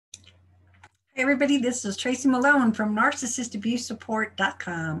everybody, this is Tracy Malone from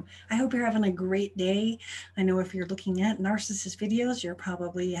NarcissistAbuseSupport.com. I hope you're having a great day. I know if you're looking at narcissist videos, you're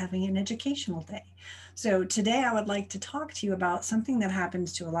probably having an educational day. So today I would like to talk to you about something that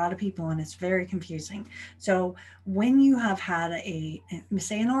happens to a lot of people and it's very confusing. So when you have had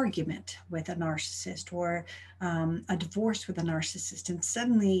say an argument with a narcissist or a divorce with a narcissist and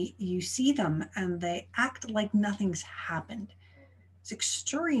suddenly you see them and they act like nothing's happened, it's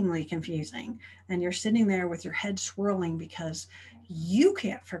extremely confusing. And you're sitting there with your head swirling because you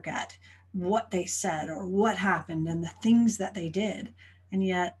can't forget what they said or what happened and the things that they did. And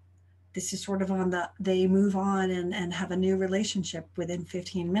yet, this is sort of on they move on and have a new relationship within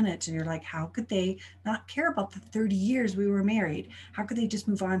 15 minutes. And you're like, how could they not care about the 30 years we were married? How could they just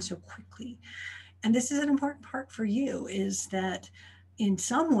move on so quickly? And this is an important part for you is that in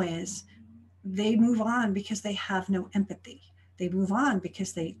some ways, they move on because they have no empathy. They move on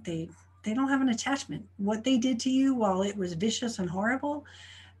because they don't have an attachment. What they did to you, while it was vicious and horrible,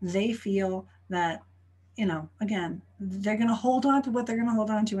 they feel that, again, they're going to hold on to what they're going to hold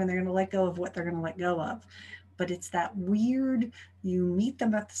on to and they're going to let go of what they're going to let go of. But it's that weird, you meet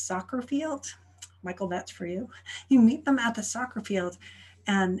them at the soccer field. Michael, that's for you. You meet them at the soccer field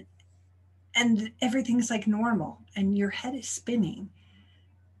and everything's like normal and your head is spinning.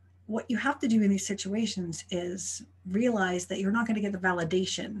 What you have to do in these situations is realize that you're not going to get the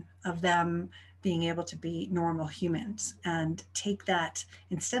validation of them being able to be normal humans, and take that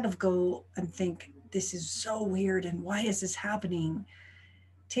instead of go and think this is so weird and why is this happening.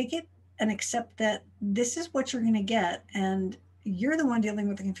 Take it and accept that this is what you're going to get, and you're the one dealing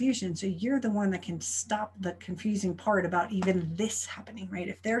with the confusion, so you're the one that can stop the confusing part about even this happening, right?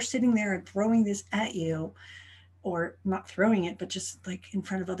 If they're sitting there and throwing this at you, or not throwing it, but just like in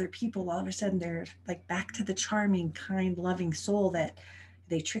front of other people, all of a sudden they're like back to the charming, kind, loving soul that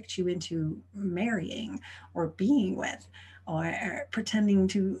they tricked you into marrying or being with, or pretending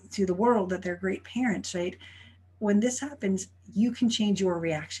to the world that they're great parents, right? When this happens, you can change your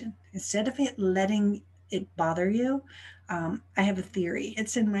reaction. Instead of it letting it bother you, I have a theory.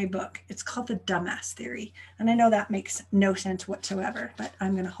 It's in my book. It's called the dumbass theory. And I know that makes no sense whatsoever, but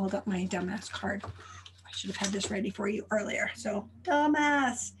I'm going to hold up my dumbass card. I should have had this ready for you earlier. So,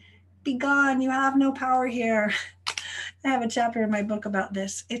 dumbass, be gone. You have no power here. I have a chapter in my book about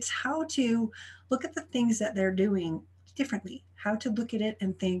this. It's how to look at the things that they're doing differently, how to look at it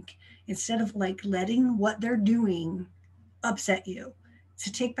and think instead of like letting what they're doing upset you, to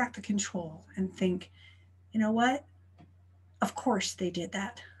take back the control and think, you know what? Of course they did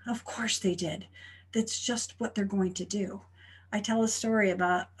that. Of course they did. That's just what they're going to do. I tell a story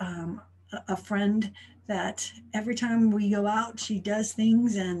about a friend that every time we go out, she does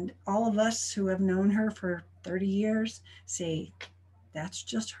things, and all of us who have known her for 30 years say, that's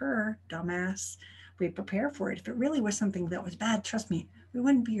just her, dumbass. We prepare for it. If it really was something that was bad, trust me, we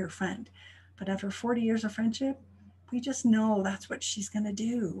wouldn't be your friend. But after 40 years of friendship, we just know that's what she's going to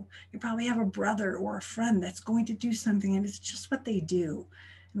do. You probably have a brother or a friend that's going to do something, and it's just what they do.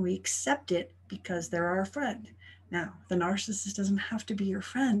 And we accept it because they're our friend. Now, the narcissist doesn't have to be your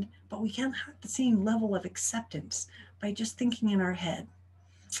friend, but we can't have the same level of acceptance by just thinking in our head,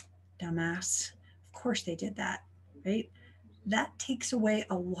 dumbass, of course they did that, right? That takes away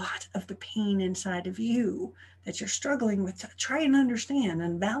a lot of the pain inside of you that you're struggling with to try and understand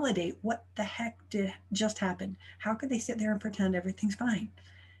and validate what the heck did just happen. How could they sit there and pretend everything's fine?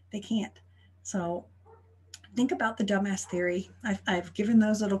 They can't. So think about the dumbass theory. I've given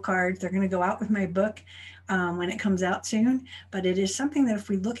those little cards. They're going to go out with my book when it comes out soon. But it is something that if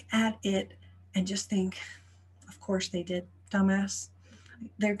we look at it and just think, of course they did, dumbass.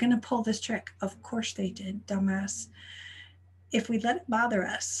 They're going to pull this trick. Of course they did, dumbass. If we let it bother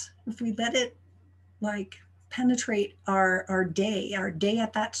us, if we let it like penetrate our day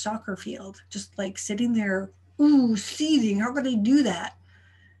at that soccer field, just like sitting there, ooh, seething, how could they do that?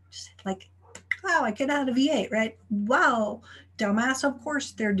 Just like, wow, I could have a V8, right? Wow, dumbass, of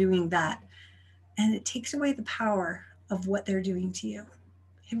course they're doing that. And it takes away the power of what they're doing to you.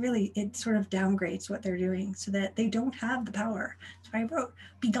 It sort of downgrades what they're doing so that they don't have the power. So I wrote,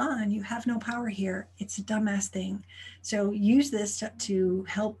 be gone, you have no power here. It's a dumbass thing. So use this to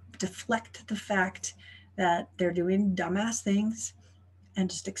help deflect the fact that they're doing dumbass things, and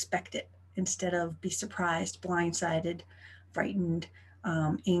just expect it instead of be surprised, blindsided, frightened,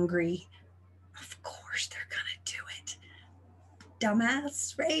 angry. Of course they're gonna do it.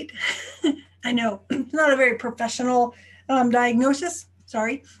 Dumbass, right? I know it's not a very professional diagnosis,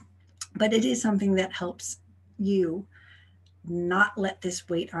 sorry, but it is something that helps you not let this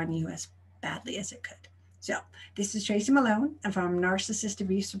weight on you as badly as it could. So this is Tracy Malone from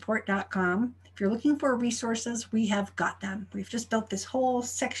narcissistabusesupport.com. If you're looking for resources, we have got them. We've just built this whole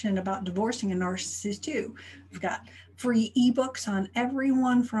section about divorcing a narcissist too. We've got free ebooks on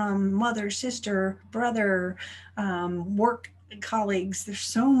everyone from mother, sister, brother, work colleagues. There's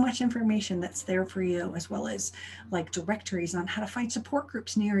so much information that's there for you, as well as like directories on how to find support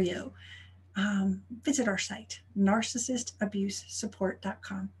groups near you. Visit our site,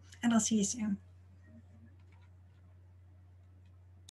 narcissistabusesupport.com, and I'll see you soon.